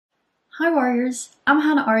Hi warriors, I'm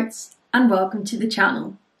Hanne Arts and welcome to the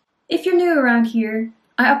channel. If you're new around here,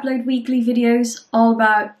 I upload weekly videos all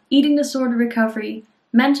about eating disorder recovery,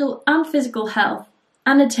 mental and physical health,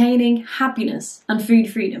 and attaining happiness and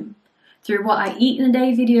food freedom through what I eat in a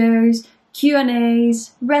day videos,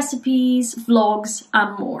 Q&As, recipes, vlogs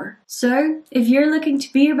and more. So if you're looking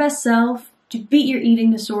to be your best self, to beat your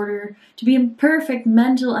eating disorder, to be in perfect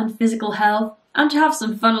mental and physical health, and to have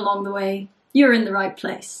some fun along the way, you're in the right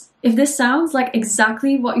place. If this sounds like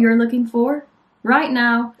exactly what you're looking for, right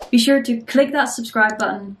now, be sure to click that subscribe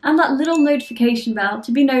button and that little notification bell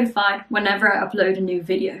to be notified whenever I upload a new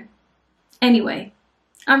video. Anyway,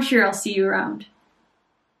 I'm sure I'll see you around.